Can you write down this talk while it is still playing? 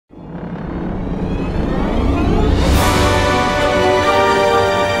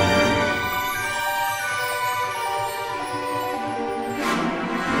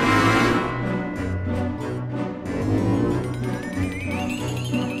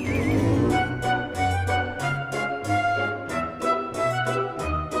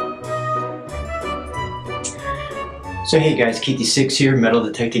So hey guys, Keithy6 here, metal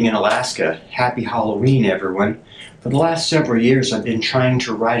detecting in Alaska. Happy Halloween everyone. For the last several years I've been trying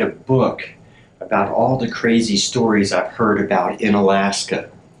to write a book about all the crazy stories I've heard about in Alaska.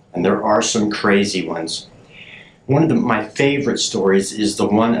 And there are some crazy ones. One of my favorite stories is the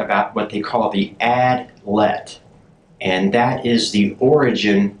one about what they call the Adlet. And that is the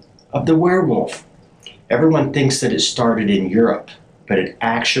origin of the werewolf. Everyone thinks that it started in Europe, but it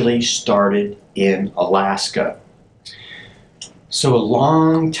actually started in Alaska. So a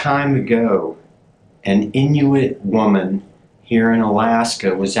long time ago, an Inuit woman here in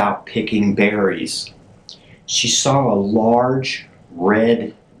Alaska was out picking berries. She saw a large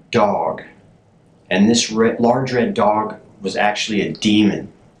red dog, and this large red dog was actually a demon.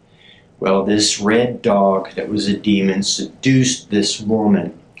 Well, this red dog that was a demon seduced this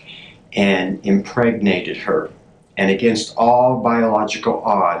woman and impregnated her. And against all biological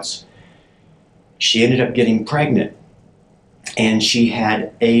odds, she ended up getting pregnant. And she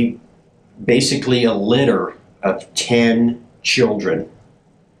had basically a litter of 10 children.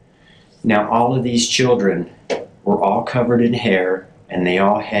 Now all of these children were all covered in hair, and they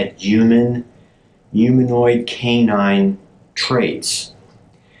all had humanoid canine traits.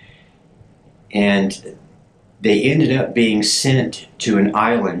 And they ended up being sent to an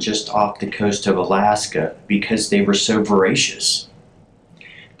island just off the coast of Alaska because they were so voracious.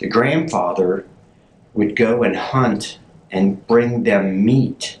 The grandfather would go and hunt and bring them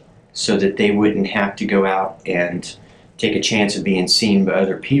meat so that they wouldn't have to go out and take a chance of being seen by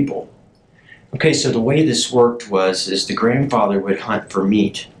other people. Okay, so the way this worked is the grandfather would hunt for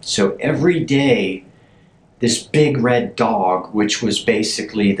meat. So every day, this big red dog, which was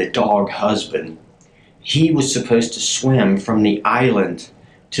basically the dog husband, he was supposed to swim from the island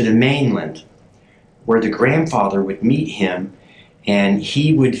to the mainland, where the grandfather would meet him, and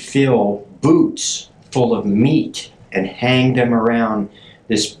he would fill boots full of meat and hang them around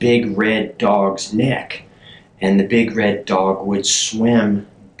this big red dog's neck. And the big red dog would swim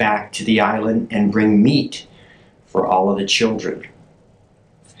back to the island and bring meat for all of the children.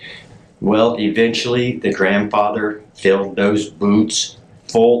 Well, eventually the grandfather filled those boots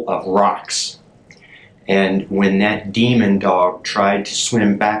full of rocks. And when that demon dog tried to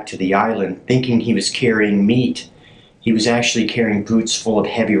swim back to the island thinking he was carrying meat, he was actually carrying boots full of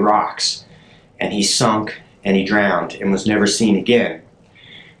heavy rocks. And he sunk and he drowned and was never seen again.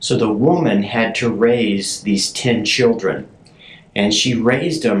 So the woman had to raise these 10 children, and she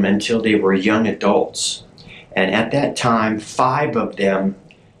raised them until they were young adults. And at that time, 5 of them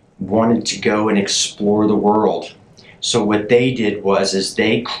wanted to go and explore the world. So what they did is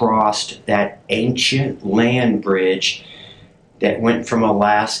they crossed that ancient land bridge that went from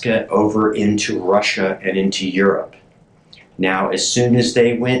Alaska over into Russia and into Europe. Now, as soon as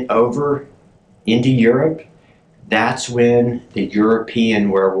they went over into Europe, that's when the European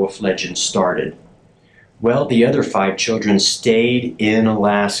werewolf legend started. Well, the other 5 children stayed in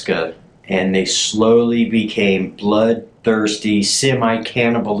Alaska, and they slowly became bloodthirsty,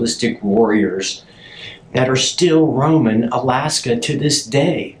 semi-cannibalistic warriors that are still roaming Alaska to this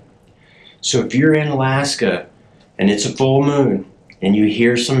day. So if you're in Alaska and it's a full moon and you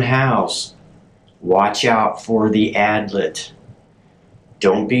hear some howls, watch out for the Adlet.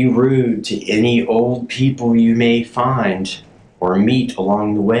 Don't be rude to any old people you may find or meet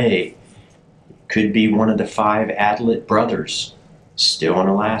along the way. Could be one of the 5 Adlet brothers still in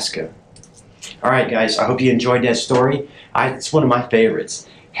Alaska. Alright guys, I hope you enjoyed that story. It's one of my favorites.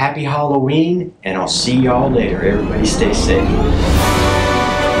 Happy Halloween, and I'll see y'all later. Everybody stay safe.